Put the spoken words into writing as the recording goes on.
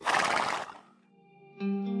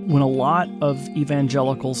When a lot of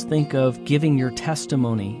evangelicals think of giving your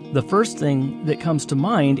testimony, the first thing that comes to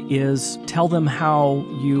mind is tell them how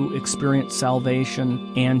you experienced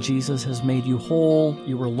salvation and Jesus has made you whole,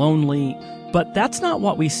 you were lonely. But that's not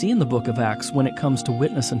what we see in the book of Acts when it comes to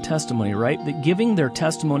witness and testimony, right? That giving their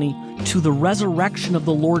testimony to the resurrection of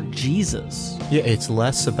the Lord Jesus. Yeah, it's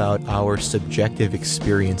less about our subjective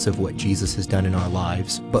experience of what Jesus has done in our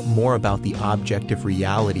lives, but more about the objective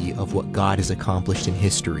reality of what God has accomplished in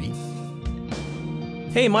history.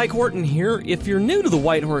 Hey, Mike Horton here. If you're new to the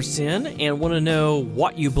White Horse Inn and want to know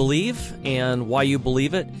what you believe and why you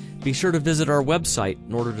believe it, be sure to visit our website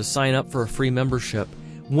in order to sign up for a free membership.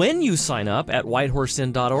 When you sign up at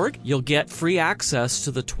whitehorseinn.org, you'll get free access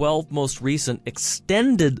to the 12 most recent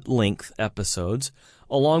extended-length episodes,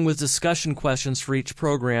 along with discussion questions for each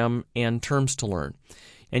program and terms to learn.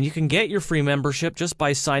 And you can get your free membership just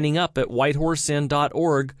by signing up at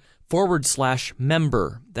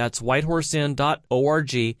whitehorseinn.org/member. That's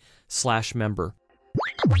whitehorseinn.org/member.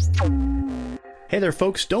 Hey there,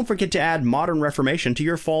 folks. Don't forget to add Modern Reformation to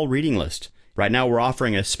your fall reading list. Right now, we're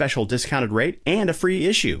offering a special discounted rate and a free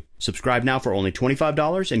issue. Subscribe now for only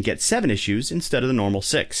 $25 and get 7 issues instead of the normal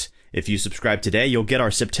 6. If you subscribe today, you'll get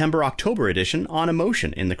our September-October edition on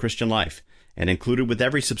emotion in the Christian life. And included with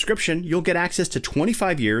every subscription, you'll get access to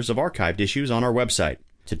 25 years of archived issues on our website.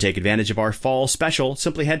 To take advantage of our fall special,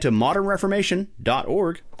 simply head to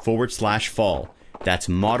modernreformation.org/fall. That's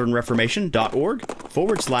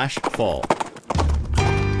modernreformation.org/fall.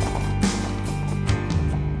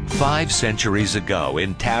 5 centuries ago,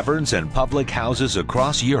 in taverns and public houses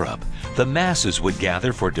across Europe, the masses would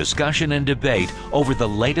gather for discussion and debate over the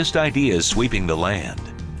latest ideas sweeping the land.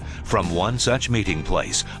 From one such meeting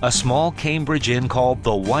place, a small Cambridge inn called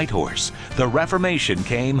the White Horse, the Reformation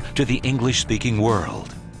came to the English-speaking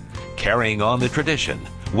world. Carrying on the tradition,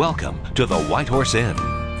 welcome to the White Horse Inn.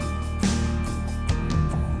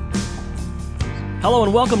 Hello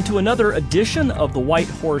and welcome to another edition of the White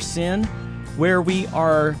Horse Inn, where we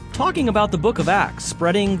are talking about the book of Acts,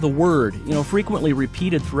 spreading the word. You know, frequently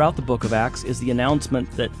repeated throughout the book of Acts is the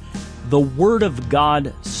announcement that the word of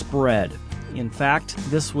God spread. In fact,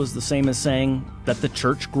 this was the same as saying that the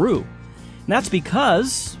church grew. And that's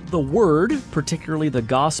because the word, particularly the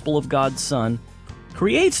gospel of God's Son,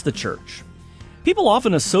 creates the church. People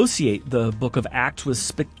often associate the book of Acts with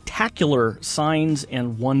spectacular signs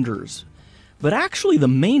and wonders. But actually, the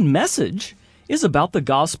main message is about the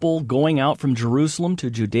gospel going out from Jerusalem to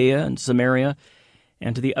Judea and Samaria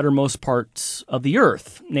and to the uttermost parts of the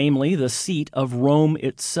earth, namely the seat of Rome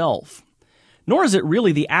itself. Nor is it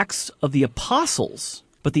really the Acts of the Apostles,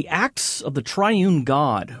 but the Acts of the triune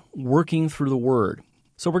God working through the Word.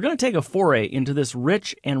 So we're going to take a foray into this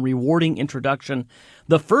rich and rewarding introduction,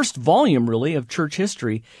 the first volume, really, of church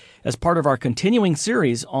history, as part of our continuing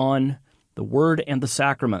series on the Word and the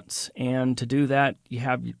Sacraments. And to do that, you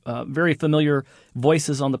have very familiar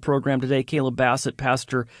voices on the program today. Caleb Bassett,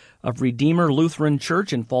 pastor of Redeemer Lutheran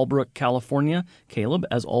Church in Fallbrook, California. Caleb,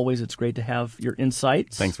 as always, it's great to have your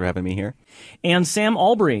insights. Thanks for having me here. And Sam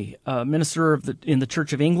Albury, minister in the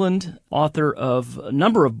Church of England, author of a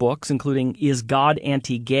number of books, including Is God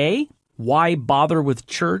Anti-Gay?, Why Bother with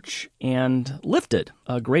Church? And Lifted,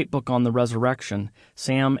 a great book on the resurrection.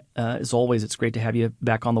 Sam, as always, it's great to have you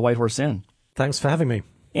back on the White Horse Inn. Thanks for having me.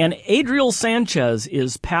 And Adriel Sanchez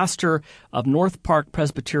is pastor of North Park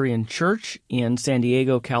Presbyterian Church in San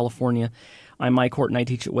Diego, California. I'm Mike Horton. I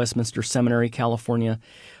teach at Westminster Seminary, California.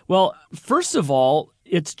 Well, first of all,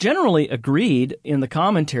 it's generally agreed in the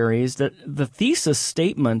commentaries that the thesis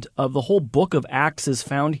statement of the whole book of Acts is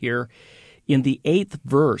found here in the 8th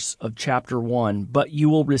verse of chapter 1. But you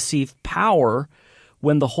will receive power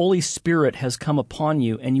when the Holy Spirit has come upon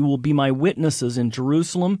you, and you will be my witnesses in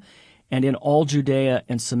Jerusalem and in all Judea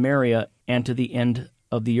and Samaria and to the end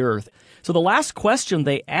of the earth. So the last question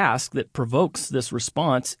they ask that provokes this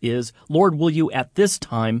response is, Lord, will you at this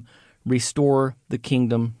time restore the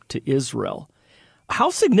kingdom to Israel? How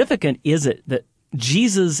significant is it that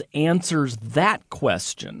Jesus answers that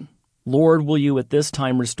question, Lord, will you at this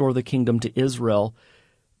time restore the kingdom to Israel,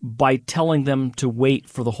 by telling them to wait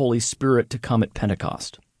for the Holy Spirit to come at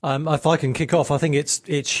Pentecost? If I can kick off, I think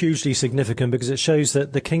it's hugely significant because it shows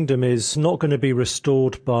that the kingdom is not going to be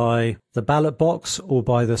restored by the ballot box or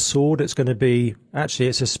by the sword. It's going to be, actually,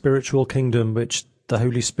 it's a spiritual kingdom which the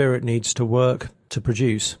Holy Spirit needs to work to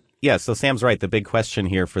produce. Yeah, so Sam's right. The big question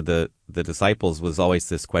here for the disciples was always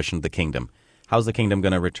this question of the kingdom. How's the kingdom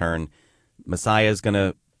going to return? Messiah is going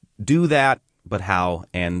to do that, but how?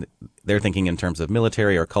 And they're thinking in terms of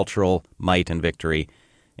military or cultural might and victory.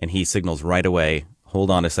 And he signals right away, hold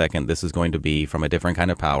on a second, this is going to be from a different kind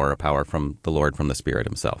of power, a power from the Lord, from the Spirit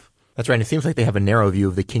himself. That's right. And it seems like they have a narrow view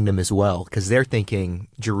of the kingdom as well, because they're thinking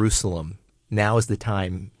Jerusalem. Now is the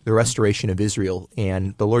time, the restoration of Israel,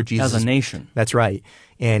 and the Lord Jesus. As a nation. That's right.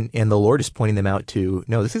 And the Lord is pointing them out to,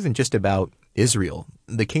 no, this isn't just about Israel.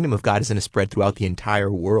 The kingdom of God is going to spread throughout the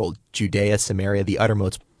entire world, Judea, Samaria, the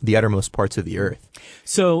uttermost parts of the earth.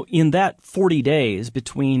 So in that 40 days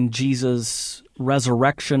between Jesus'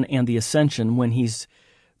 resurrection and the ascension, when he's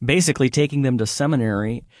basically taking them to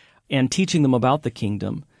seminary and teaching them about the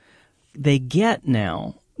kingdom, they get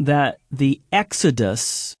now that the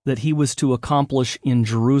exodus that he was to accomplish in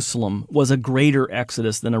Jerusalem was a greater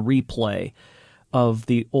exodus than a replay of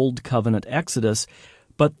the Old Covenant exodus,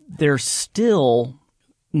 but they're still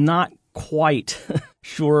not quite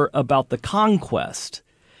sure about the conquest.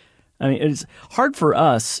 I mean, it's hard for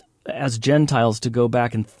us as Gentiles to go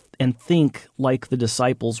back and think like the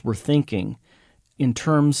disciples were thinking in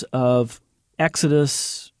terms of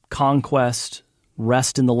exodus, conquest,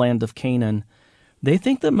 rest in the land of Canaan. They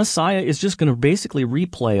think that Messiah is just going to basically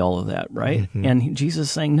replay all of that, right? Mm-hmm. And Jesus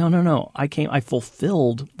is saying, no, I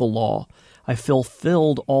fulfilled the law. I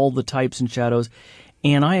fulfilled all the types and shadows,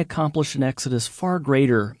 and I accomplished an exodus far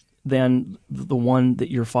greater than the one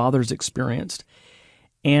that your fathers experienced.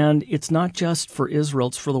 And it's not just for Israel,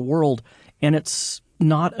 it's for the world. And it's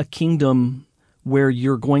not a kingdom where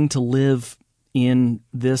you're going to live in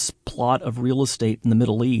this plot of real estate in the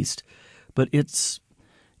Middle East, but it's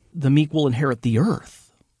the meek will inherit the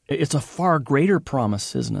earth. It's a far greater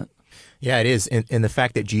promise, isn't it? Yeah, it is. And the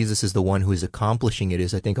fact that Jesus is the one who is accomplishing it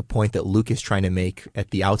is, I think, a point that Luke is trying to make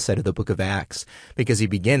at the outset of the book of Acts, because he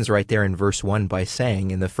begins right there in verse 1 by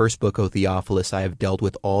saying, in the first book, O Theophilus, I have dealt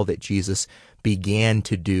with all that Jesus began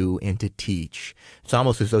to do and to teach. It's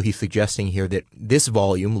almost as though he's suggesting here that this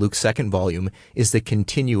volume, Luke's second volume, is the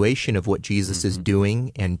continuation of what Jesus is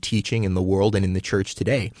doing and teaching in the world and in the church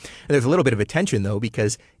today. And there's a little bit of a tension, though,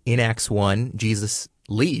 because in Acts 1, Jesus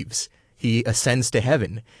leaves. He ascends to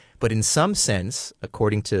heaven. But in some sense,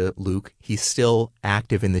 according to Luke, he's still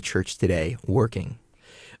active in the church today, working.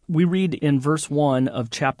 We read in verse 1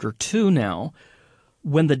 of chapter 2 now,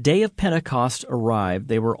 when the day of Pentecost arrived,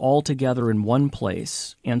 they were all together in one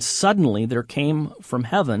place, and suddenly there came from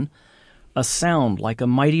heaven a sound like a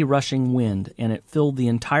mighty rushing wind, and it filled the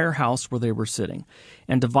entire house where they were sitting.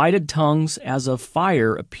 And divided tongues as of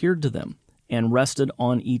fire appeared to them, and rested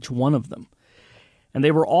on each one of them. And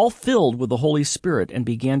they were all filled with the Holy Spirit and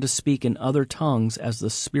began to speak in other tongues as the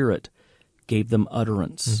Spirit gave them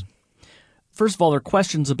utterance. First of all, there are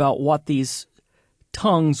questions about what these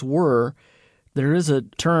tongues were. There is a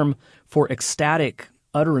term for ecstatic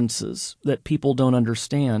utterances that people don't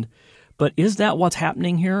understand. But is that what's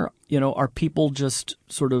happening here? Are people just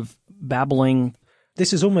sort of babbling?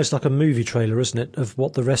 This is almost like a movie trailer, isn't it, of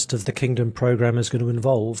what the rest of the Kingdom program is going to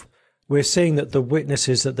involve. We're seeing that the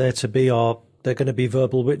witnesses that they're to be they're going to be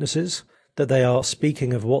verbal witnesses, that they are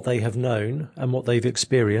speaking of what they have known and what they've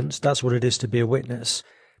experienced. That's what it is to be a witness.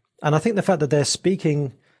 And I think the fact that they're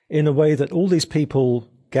speaking in a way that all these people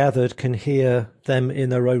gathered can hear them in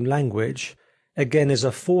their own language, again, is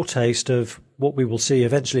a foretaste of what we will see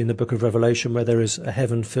eventually in the book of Revelation, where there is a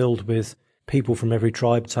heaven filled with people from every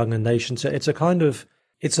tribe, tongue, and nation. So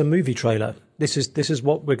it's a movie trailer. This is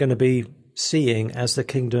what we're going to be seeing as the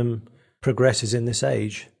kingdom progresses in this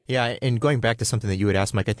age. Yeah, and going back to something that you had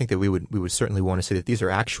asked, Mike, I think that we would certainly want to say that these are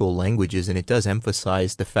actual languages, and it does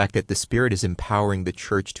emphasize the fact that the Spirit is empowering the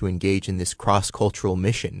church to engage in this cross-cultural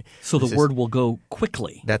mission. So the word will go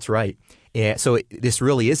quickly. That's right. Yeah, so this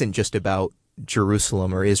really isn't just about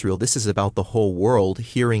Jerusalem or Israel. This is about the whole world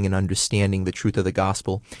hearing and understanding the truth of the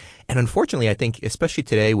gospel. And unfortunately, I think, especially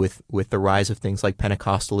today with the rise of things like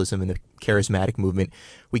Pentecostalism and the charismatic movement,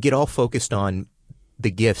 we get all focused on the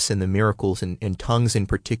gifts and the miracles and tongues in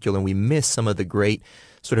particular, and we miss some of the great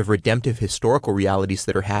sort of redemptive historical realities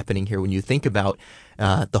that are happening here. When you think about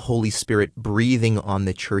the Holy Spirit breathing on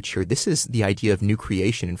the church here, this is the idea of new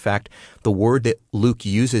creation. In fact, the word that Luke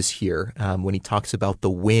uses here when he talks about the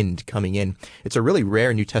wind coming in, it's a really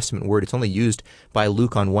rare New Testament word. It's only used by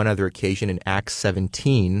Luke on one other occasion in Acts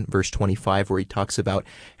 17, verse 25, where he talks about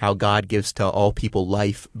how God gives to all people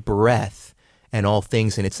life, breath, and all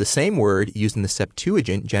things. And it's the same word used in the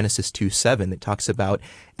Septuagint, Genesis 2:7, that talks about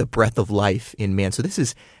the breath of life in man. So this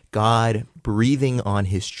is God breathing on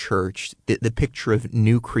his church, the picture of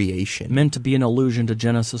new creation. Meant to be an allusion to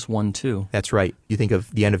Genesis 1:2. That's right. You think of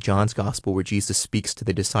the end of John's Gospel where Jesus speaks to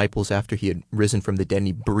the disciples after he had risen from the dead, and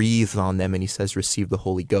he breathes on them and he says, receive the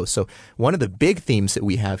Holy Ghost. So one of the big themes that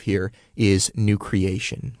we have here is new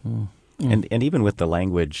creation. And even with the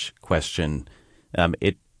language question,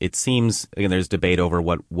 it seems, again, there's debate over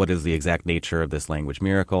what is the exact nature of this language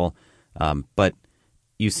miracle, but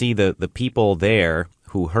you see the people there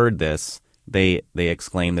who heard this, they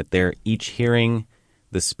exclaim that they're each hearing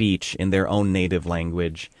the speech in their own native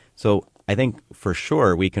language. So I think for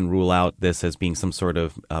sure we can rule out this as being some sort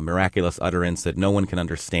of miraculous utterance that no one can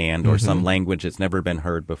understand, or some language that's never been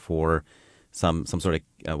heard before, some sort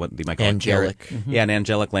of what you might call angelic. An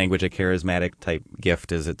angelic language, a charismatic type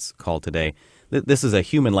gift, as it's called today. This is a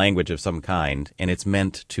human language of some kind, and it's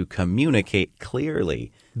meant to communicate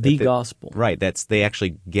clearly the gospel. Right, they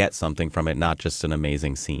actually get something from it, not just an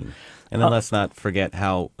amazing scene. And then let's not forget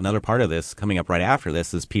how another part of this, coming up right after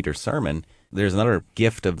this, is Peter's sermon. There's another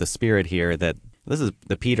gift of the Spirit here, that this is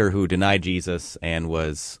the Peter who denied Jesus and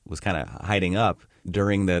was kind of hiding up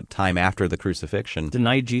during the time after the crucifixion.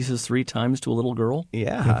 Denied Jesus 3 times to a little girl?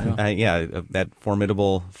 Yeah, that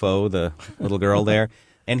formidable foe, the little girl there.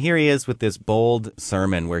 And here he is with this bold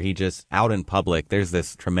sermon where he just, out in public, there's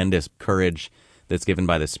this tremendous courage that's given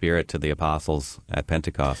by the Spirit to the apostles at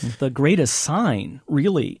Pentecost. The greatest sign,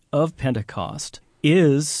 really, of Pentecost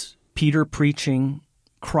is Peter preaching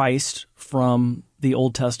Christ from the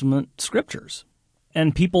Old Testament scriptures.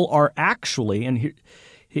 And people are actually, and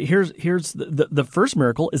here's the first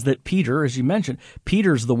miracle is that Peter, as you mentioned,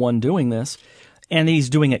 Peter's the one doing this, and he's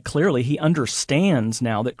doing it clearly. He understands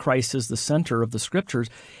now that Christ is the center of the scriptures.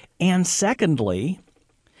 And secondly,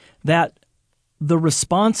 that the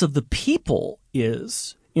response of the people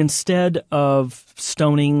is, instead of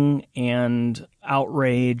stoning and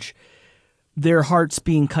outrage, their hearts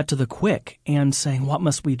being cut to the quick and saying, what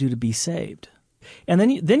must we do to be saved? And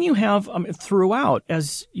then you have, throughout,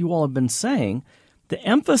 as you all have been saying, the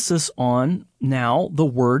emphasis on now the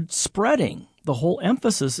word spreading. The whole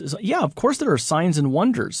emphasis is, of course there are signs and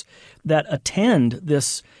wonders that attend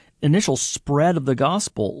this initial spread of the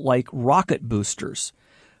gospel like rocket boosters.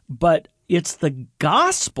 But it's the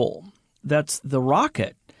gospel that's the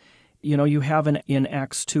rocket. You know, you have in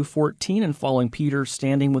Acts 2:14 and following, Peter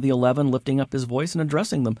standing with the 11, lifting up his voice and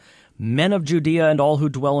addressing them, men of Judea and all who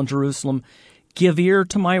dwell in Jerusalem, give ear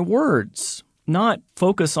to my words. Not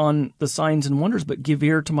focus on the signs and wonders, but give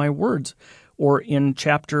ear to my words. Or in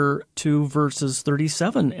chapter 2, verses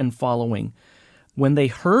 37 and following, when they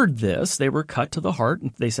heard this, they were cut to the heart,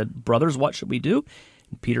 and they said, brothers, what should we do?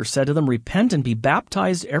 And Peter said to them, repent and be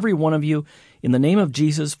baptized, every one of you, in the name of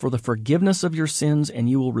Jesus for the forgiveness of your sins, and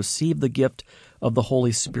you will receive the gift of the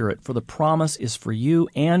Holy Spirit. For the promise is for you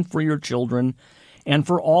and for your children and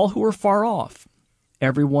for all who are far off,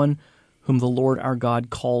 everyone whom the Lord our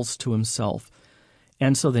God calls to himself.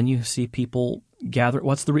 And so then you see people gather.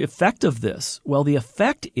 What's the effect of this? Well, the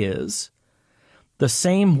effect is the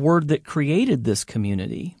same word that created this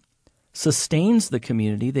community sustains the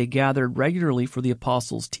community. They gathered regularly for the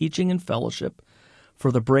apostles' teaching and fellowship,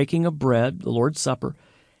 for the breaking of bread, the Lord's Supper,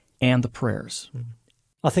 and the prayers.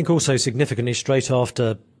 I think also significantly, straight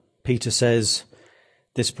after Peter says,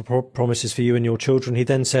 this promise is for you and your children, he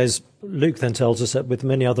then says, Luke then tells us that with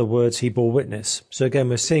many other words he bore witness. So again,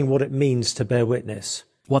 we're seeing what it means to bear witness.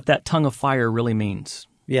 What that tongue of fire really means.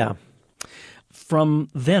 Yeah. From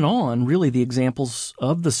then on, really the examples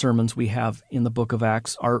of the sermons we have in the book of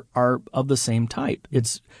Acts are of the same type.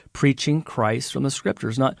 It's preaching Christ from the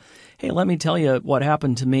scriptures, not, hey, let me tell you what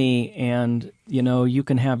happened to me, and, you know, you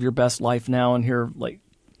can have your best life now, and here are like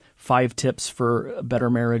 5 tips for a better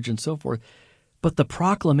marriage and so forth. But the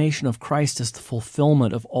proclamation of Christ is the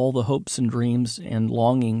fulfillment of all the hopes and dreams and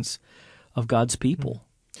longings of God's people.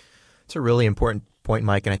 It's a really important point,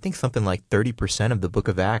 Mike, and I think something like 30% of the book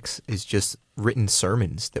of Acts is just written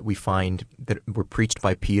sermons that we find that were preached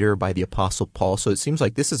by Peter, by the Apostle Paul. So it seems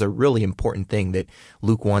like this is a really important thing that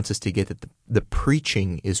Luke wants us to get, that the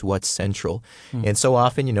preaching is what's central. And so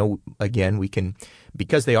often, you know, again, we can,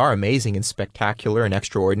 because they are amazing and spectacular and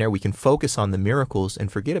extraordinary, we can focus on the miracles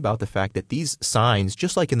and forget about the fact that these signs,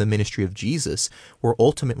 just like in the ministry of Jesus, were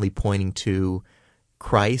ultimately pointing to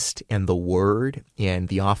Christ and the Word and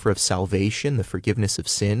the offer of salvation, the forgiveness of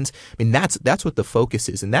sins. I mean, that's what the focus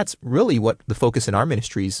is, and that's really what the focus in our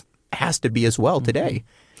ministries has to be as well today.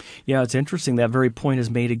 Yeah, it's interesting. That very point is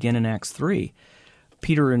made again in Acts 3.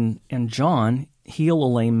 Peter and John heal a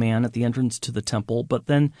lame man at the entrance to the temple, but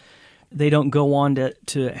then they don't go on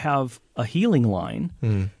to have a healing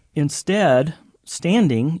line. Instead,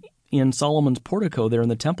 standing in Solomon's portico there in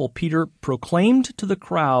the temple, Peter proclaimed to the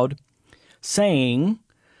crowd, saying,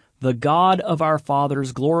 the God of our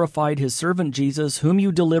fathers glorified his servant Jesus, whom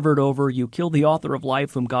you delivered over. You killed the author of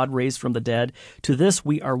life, whom God raised from the dead. To this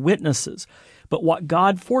we are witnesses. But what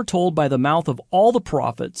God foretold by the mouth of all the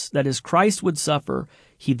prophets, that is, Christ would suffer,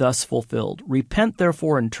 he thus fulfilled. Repent,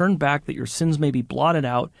 therefore, and turn back, that your sins may be blotted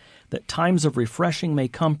out, that times of refreshing may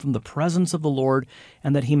come from the presence of the Lord,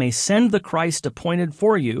 and that he may send the Christ appointed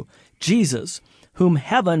for you, Jesus, whom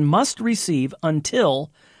heaven must receive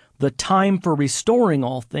until the time for restoring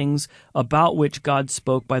all things, about which God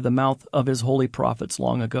spoke by the mouth of his holy prophets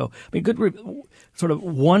long ago. I mean, sort of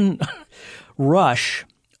one rush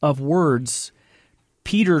of words.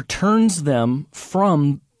 Peter turns them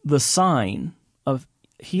from the sign of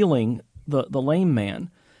healing the lame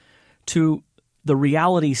man to the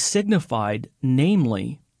reality signified,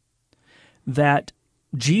 namely that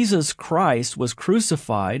Jesus Christ was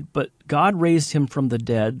crucified, but God raised him from the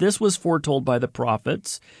dead. This was foretold by the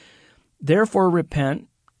prophets. Therefore repent,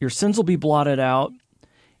 your sins will be blotted out,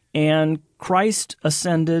 and Christ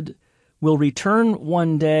ascended, will return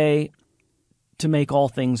one day to make all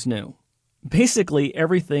things new. Basically,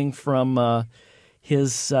 everything from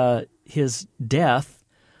his death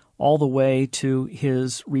all the way to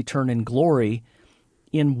his return in glory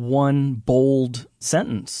in one bold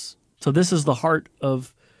sentence. So this is the heart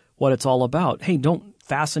of what it's all about. Hey, don't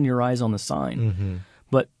fasten your eyes on the sign,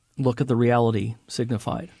 but look at the reality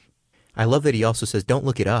signified. I love that he also says, don't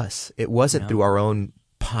look at us. It wasn't through our own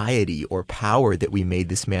piety or power that we made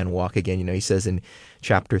this man walk again. You know, he says in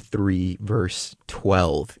chapter 3, verse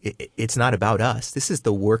 12, it's not about us. This is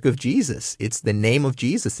the work of Jesus. It's the name of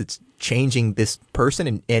Jesus. It's changing this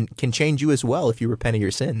person and can change you as well if you repent of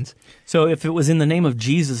your sins. So if it was in the name of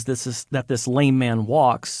Jesus that this lame man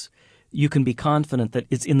walks, you can be confident that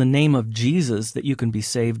it's in the name of Jesus that you can be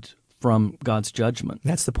saved from God's judgment.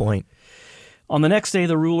 That's the point. On the next day,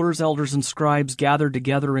 the rulers, elders, and scribes gathered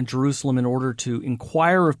together in Jerusalem in order to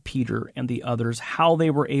inquire of Peter and the others how they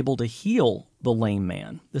were able to heal the lame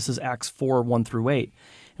man. This is Acts 4, 1 through 8.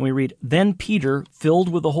 And we read, Then Peter, filled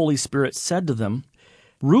with the Holy Spirit, said to them,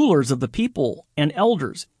 Rulers of the people and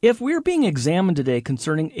elders, if we are being examined today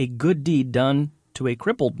concerning a good deed done to a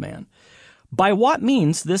crippled man, by what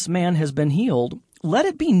means this man has been healed, let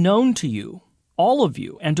it be known to you, all of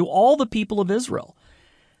you, and to all the people of Israel,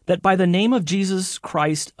 that by the name of Jesus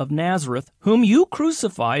Christ of Nazareth, whom you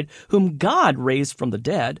crucified, whom God raised from the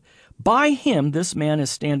dead, by him this man is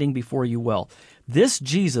standing before you well. This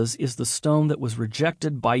Jesus is the stone that was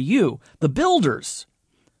rejected by you, the builders,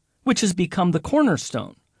 which has become the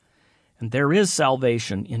cornerstone. And there is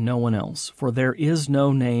salvation in no one else, for there is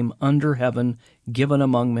no name under heaven given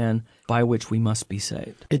among men by which we must be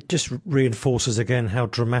saved. It just reinforces again how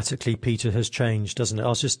dramatically Peter has changed, doesn't it? I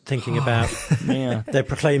was just thinking about they're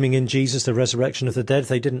proclaiming in Jesus the resurrection of the dead.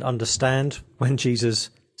 They didn't understand when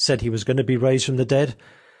Jesus said he was going to be raised from the dead.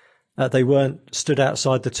 They weren't stood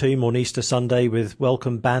outside the tomb on Easter Sunday with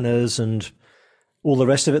welcome banners and all the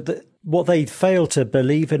rest of it. What they failed to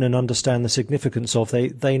believe in and understand the significance of,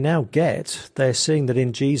 they now get. They're seeing that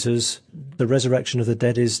in Jesus, the resurrection of the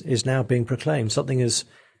dead is now being proclaimed. Something has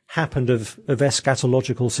happened of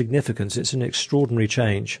eschatological significance. It's an extraordinary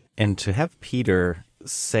change. And to have Peter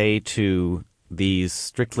say to these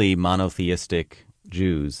strictly monotheistic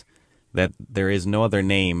Jews that there is no other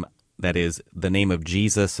name that is the name of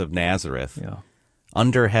Jesus of Nazareth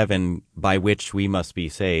under heaven by which we must be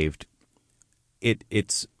saved,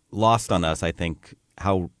 it's lost on us, I think,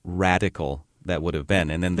 how radical that would have been.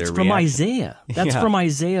 And then That's from Isaiah. That's from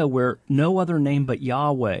Isaiah, where no other name but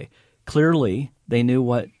Yahweh. Clearly, they knew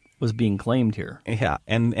what was being claimed here. Yeah,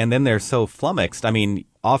 and then they're so flummoxed. I mean,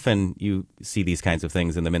 often you see these kinds of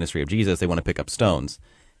things in the ministry of Jesus. They want to pick up stones.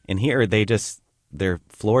 And here they're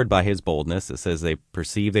floored by his boldness. It says they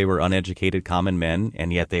perceived they were uneducated common men,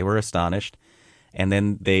 and yet they were astonished. And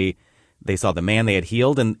then they saw the man they had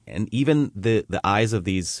healed, and even the eyes of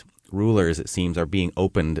these rulers, it seems, are being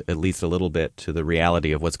opened at least a little bit to the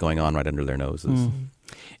reality of what's going on right under their noses.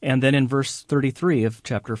 And then in verse 33 of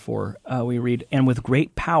chapter 4, we read, And with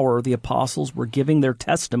great power the apostles were giving their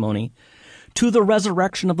testimony to the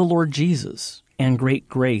resurrection of the Lord Jesus, and great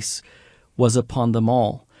grace was upon them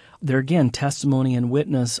all. There again, testimony and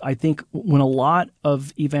witness. I think when a lot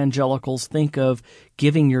of evangelicals think of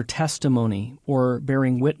giving your testimony or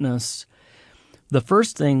bearing witness, the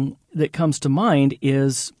first thing that comes to mind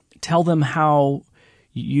is tell them how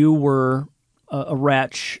you were a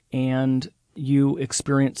wretch and you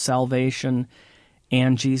experienced salvation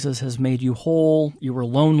and Jesus has made you whole. You were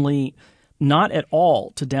lonely. Not at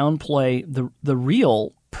all to downplay the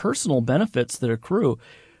real personal benefits that accrue.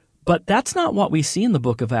 But that's not what we see in the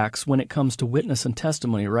book of Acts when it comes to witness and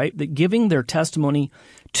testimony, right? That giving their testimony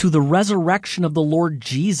to the resurrection of the Lord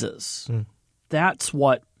Jesus, that's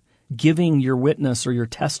what giving your witness or your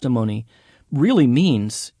testimony really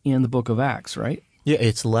means in the book of Acts, right? Yeah,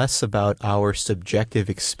 it's less about our subjective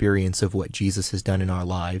experience of what Jesus has done in our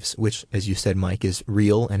lives, which, as you said, Mike, is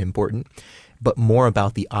real and important, but more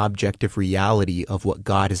about the objective reality of what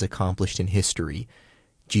God has accomplished in history.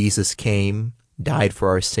 Jesus came, died for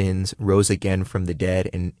our sins, rose again from the dead,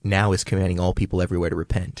 and now is commanding all people everywhere to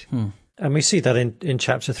repent. And we see that in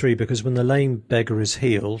chapter 3, because when the lame beggar is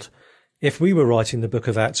healed, if we were writing the book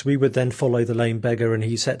of Acts, we would then follow the lame beggar, and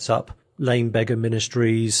he sets up lame beggar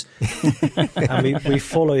ministries, and we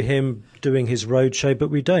follow him doing his roadshow,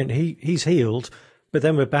 but we don't. He's healed, but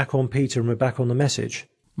then we're back on Peter and we're back on the message.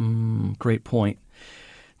 Great point.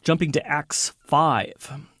 Jumping to Acts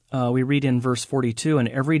 5, we read in verse 42, "And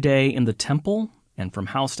every day in the temple and from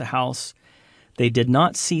house to house, they did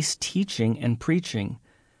not cease teaching and preaching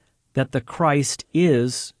that the Christ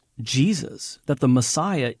is Jesus, that the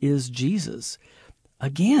Messiah is Jesus."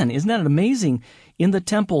 Again, isn't that amazing? In the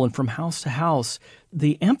temple and from house to house,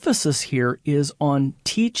 the emphasis here is on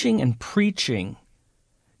teaching and preaching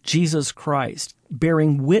Jesus Christ,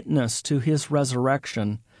 bearing witness to his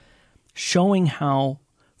resurrection, showing how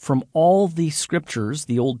from all the scriptures,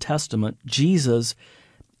 the Old Testament, Jesus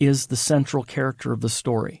is the central character of the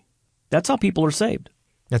story. That's how people are saved.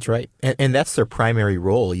 That's right. And that's their primary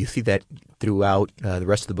role. You see that throughout the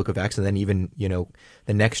rest of the book of Acts, and then even,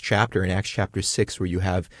 the next chapter in Acts chapter 6, where you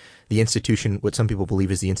have the institution, what some people believe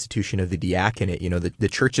is the institution of the diaconate. The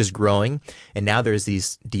church is growing, and now there's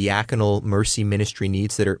these diaconal mercy ministry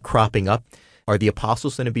needs that are cropping up. Are the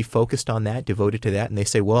apostles going to be focused on that, devoted to that? And they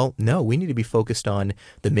say, well, no, we need to be focused on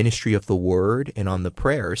the ministry of the word and on the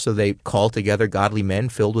prayer. So they call together godly men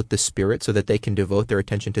filled with the Spirit so that they can devote their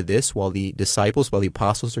attention to this while the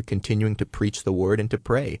apostles are continuing to preach the word and to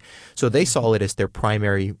pray. So they saw it as their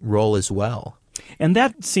primary role as well. And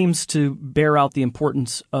that seems to bear out the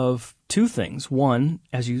importance of two things. One,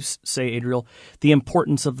 as you say, Adriel, the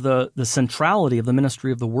importance of the centrality of the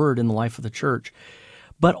ministry of the word in the life of the church,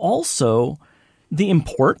 but also the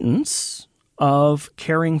importance of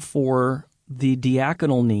caring for the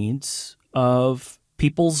diaconal needs of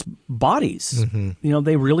people's bodies.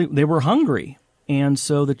 Mm-hmm. They were hungry, and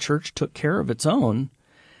so the church took care of its own.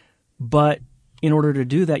 But in order to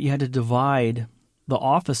do that, you had to divide the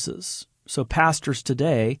offices. So pastors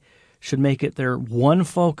today should make it their one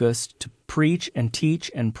focus to preach and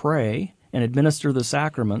teach and pray and administer the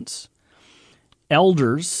sacraments.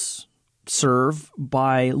 Elders serve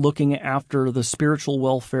by looking after the spiritual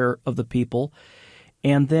welfare of the people,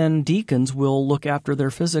 and then deacons will look after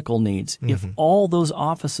their physical needs. Mm-hmm. If all those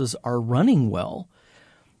offices are running well,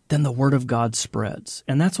 then the Word of God spreads.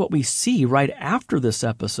 And that's what we see right after this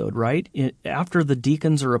episode, right? After the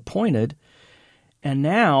deacons are appointed, and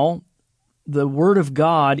now the Word of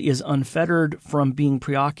God is unfettered from being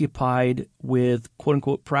preoccupied with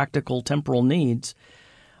quote-unquote practical temporal needs.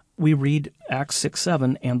 We read Acts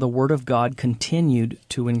 6:7, and the Word of God continued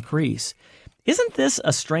to increase. Isn't this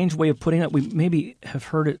a strange way of putting it? We maybe have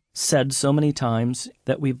heard it said so many times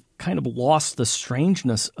that we've kind of lost the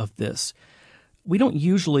strangeness of this. We don't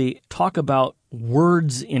usually talk about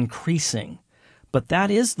words increasing, but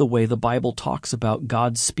that is the way the Bible talks about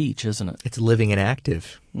God's speech, isn't it? It's living and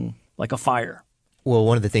active. Like a fire. Well,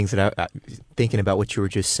 one of the things that I'm thinking about what you were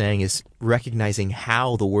just saying is recognizing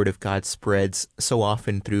how the Word of God spreads so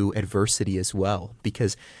often through adversity as well.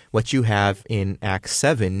 Because what you have in Acts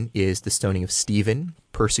 7 is the stoning of Stephen,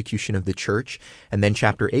 persecution of the church. And then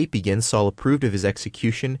chapter 8 begins, Saul approved of his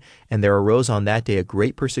execution, and there arose on that day a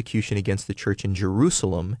great persecution against the church in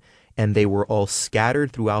Jerusalem, and they were all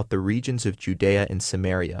scattered throughout the regions of Judea and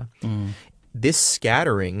Samaria. This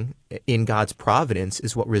scattering in God's providence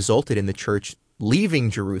is what resulted in the church leaving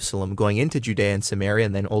Jerusalem, going into Judea and Samaria,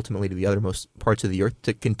 and then ultimately to the othermost parts of the earth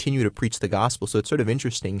to continue to preach the gospel. So it's sort of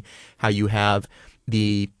interesting how you have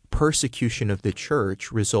the persecution of the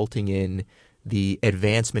church resulting in the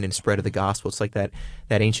advancement and spread of the gospel. It's like that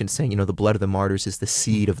ancient saying, the blood of the martyrs is the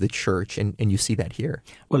seed of the church, and you see that here.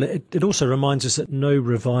 Well, it also reminds us that no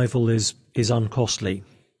revival is uncostly,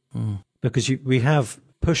 because we have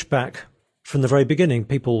pushback from the very beginning,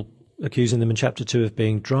 people accusing them in chapter 2 of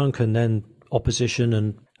being drunk, and then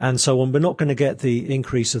opposition and so on. We're not going to get the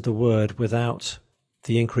increase of the word without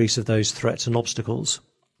the increase of those threats and obstacles.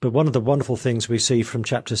 But one of the wonderful things we see from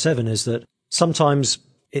chapter 7 is that sometimes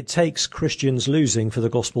it takes Christians losing for the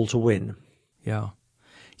gospel to win. Yeah,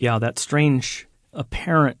 that strange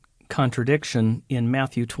apparent contradiction in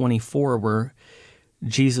Matthew 24 where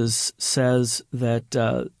Jesus says that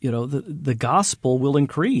the gospel will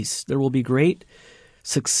increase. There will be great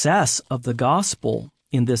success of the gospel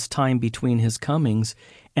in this time between his comings,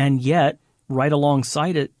 and yet, right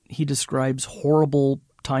alongside it, he describes horrible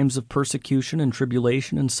times of persecution and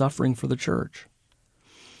tribulation and suffering for the church.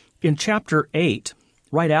 In chapter 8,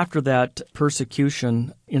 right after that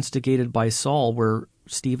persecution instigated by Saul, where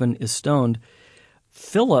Stephen is stoned,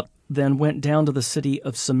 Philip then went down to the city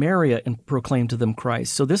of Samaria and proclaimed to them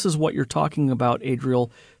Christ. So this is what you're talking about,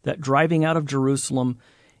 Adriel, that driving out of Jerusalem,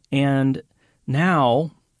 and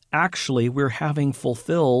now actually we're having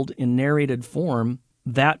fulfilled in narrated form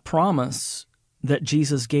that promise that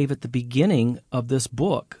Jesus gave at the beginning of this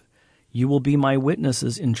book. You will be my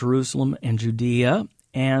witnesses in Jerusalem and Judea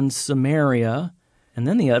and Samaria, and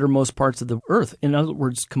then the uttermost parts of the earth. In other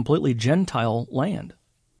words, completely Gentile land.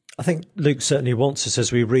 I think Luke certainly wants us,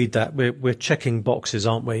 as we read that, we're checking boxes,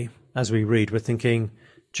 aren't we? As we read, we're thinking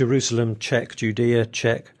Jerusalem, check, Judea,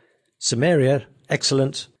 check, Samaria,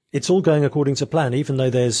 excellent. It's all going according to plan, even though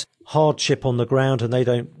there's hardship on the ground and they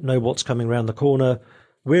don't know what's coming around the corner.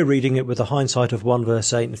 We're reading it with the hindsight of 1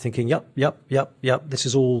 verse 8 and thinking, yep,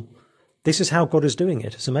 this is how God is doing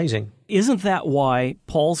it. It's amazing. Isn't that why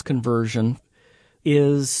Paul's conversion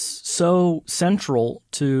is so central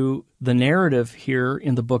to the narrative here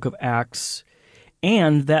in the book of Acts,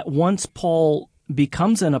 and that once Paul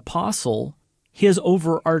becomes an apostle, his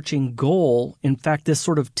overarching goal, in fact, this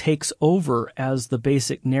sort of takes over as the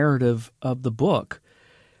basic narrative of the book,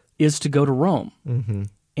 is to go to Rome. Mm-hmm.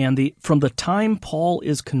 And from the time Paul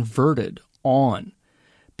is converted on,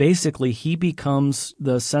 basically he becomes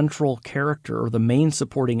the central character or the main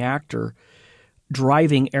supporting actor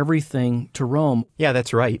driving everything to Rome. Yeah,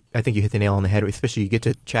 that's right. I think you hit the nail on the head, especially you get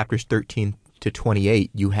to chapters 13 to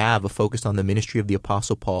 28. You have a focus on the ministry of the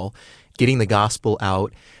Apostle Paul, getting the gospel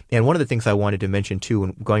out. And one of the things I wanted to mention, too,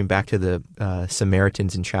 and going back to the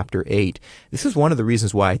Samaritans in chapter 8, this is one of the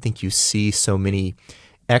reasons why I think you see so many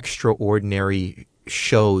extraordinary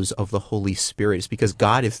shows of the Holy Spirit. It's because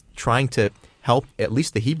God is trying to help at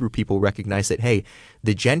least the Hebrew people recognize that, hey,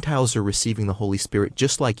 the Gentiles are receiving the Holy Spirit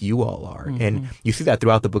just like you all are. Mm-hmm. And you see that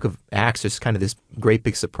throughout the book of Acts. There's kind of this great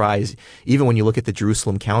big surprise. Even when you look at the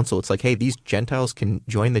Jerusalem Council, it's like, hey, these Gentiles can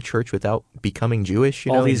join the church without becoming Jewish.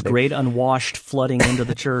 All these great unwashed flooding into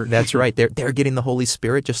the church. That's right. They're getting the Holy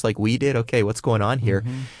Spirit just like we did. Okay, what's going on here?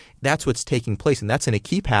 Mm-hmm. That's what's taking place, and that's going to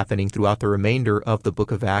keep happening throughout the remainder of the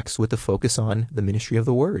book of Acts with the focus on the ministry of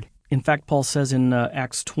the Word. In fact, Paul says in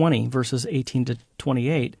Acts 20, verses 18 to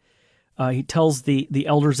 28, he tells the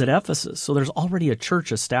elders at Ephesus, so there's already a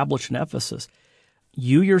church established in Ephesus,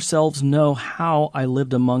 you yourselves know how I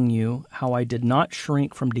lived among you, how I did not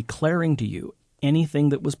shrink from declaring to you anything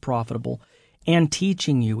that was profitable, and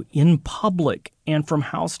teaching you in public and from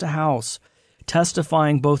house to house,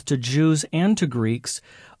 testifying both to Jews and to Greeks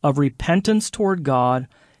of repentance toward God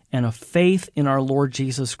and of faith in our Lord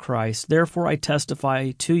Jesus Christ. Therefore I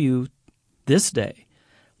testify to you this day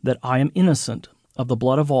that I am innocent of the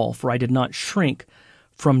blood of all, for I did not shrink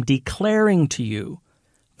from declaring to you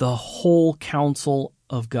the whole counsel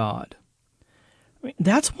of God. I mean,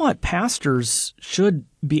 that's what pastors should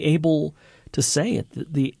be able to say at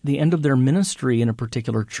the end of their ministry in a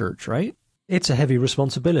particular church, right? It's a heavy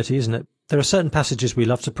responsibility, isn't it? There are certain passages we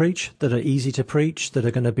love to preach, that are easy to preach, that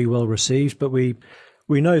are going to be well received, but we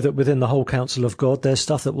know that within the whole counsel of God, there's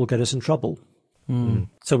stuff that will get us in trouble. Mm.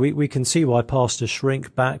 So we can see why pastors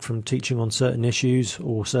shrink back from teaching on certain issues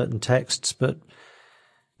or certain texts, but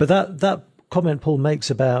that comment Paul makes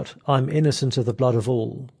about, I'm innocent of the blood of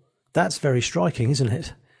all, that's very striking, isn't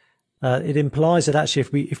it? It implies that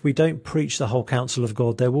actually if we don't preach the whole counsel of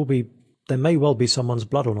God, there may well be someone's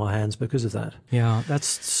blood on our hands because of that. Yeah, that's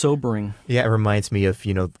sobering. Yeah, it reminds me of,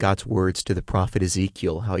 God's words to the prophet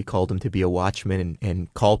Ezekiel, how he called him to be a watchman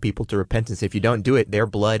and call people to repentance. If you don't do it, their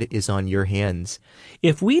blood is on your hands.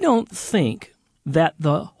 If we don't think that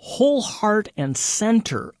the whole heart and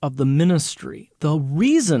center of the ministry, the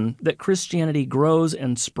reason that Christianity grows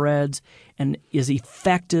and spreads and is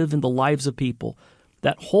effective in the lives of people,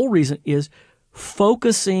 that whole reason is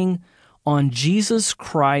focusing on Jesus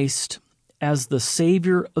Christ as the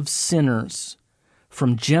Savior of sinners,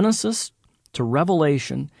 from Genesis to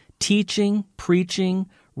Revelation, teaching, preaching,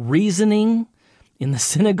 reasoning in the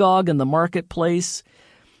synagogue and the marketplace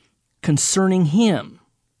concerning Him,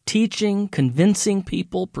 teaching, convincing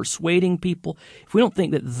people, persuading people. If we don't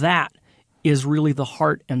think that that is really the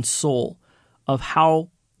heart and soul of how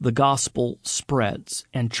the gospel spreads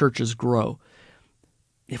and churches grow,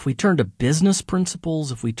 if we turn to business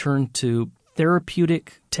principles, if we turn to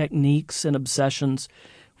therapeutic techniques and obsessions,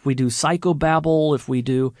 if we do psychobabble, if we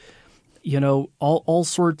do, all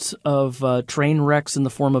sorts of train wrecks in the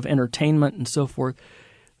form of entertainment and so forth,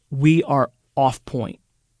 we are off point.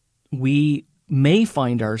 We may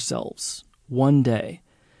find ourselves one day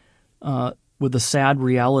with the sad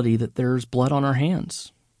reality that there's blood on our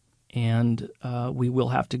hands. And we will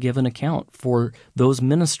have to give an account for those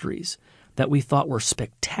ministries that we thought were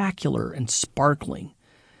spectacular and sparkling,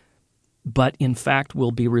 but in fact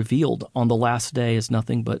will be revealed on the last day as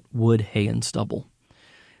nothing but wood, hay, and stubble.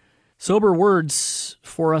 Sober words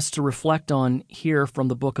for us to reflect on here from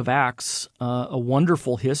the book of Acts, a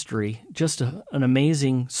wonderful history, just an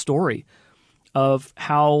amazing story of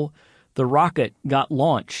how the rocket got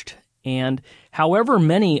launched. And however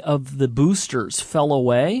many of the boosters fell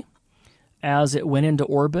away as it went into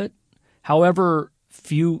orbit, however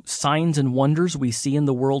few signs and wonders we see in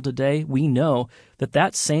the world today, we know that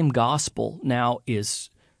that same gospel now is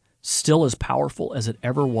still as powerful as it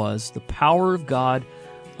ever was. The power of God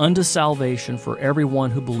unto salvation for everyone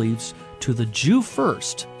who believes, to the Jew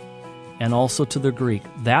first and also to the Greek.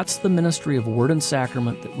 That's the ministry of word and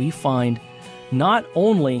sacrament that we find not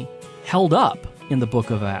only held up in the book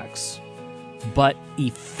of Acts, but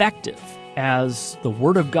effective as the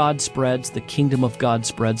word of God spreads, the kingdom of God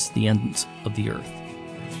spreads to the ends of the earth.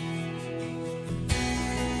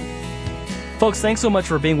 Folks, thanks so much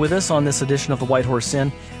for being with us on this edition of the White Horse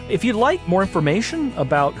Inn. If you'd like more information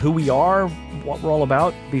about who we are, what we're all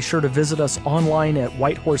about, be sure to visit us online at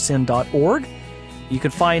whitehorseinn.org. You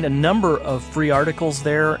can find a number of free articles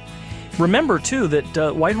there. Remember, too,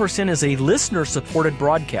 that White Horse Inn is a listener-supported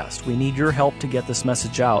broadcast. We need your help to get this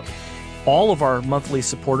message out. All of our monthly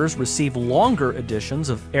supporters receive longer editions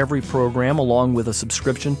of every program, along with a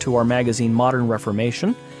subscription to our magazine, Modern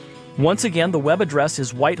Reformation. Once again, the web address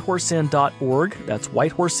is whitehorseinn.org. That's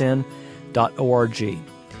whitehorseinn.org.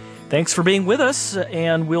 Thanks for being with us,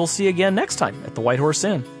 and we'll see you again next time at the White Horse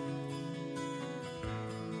Inn.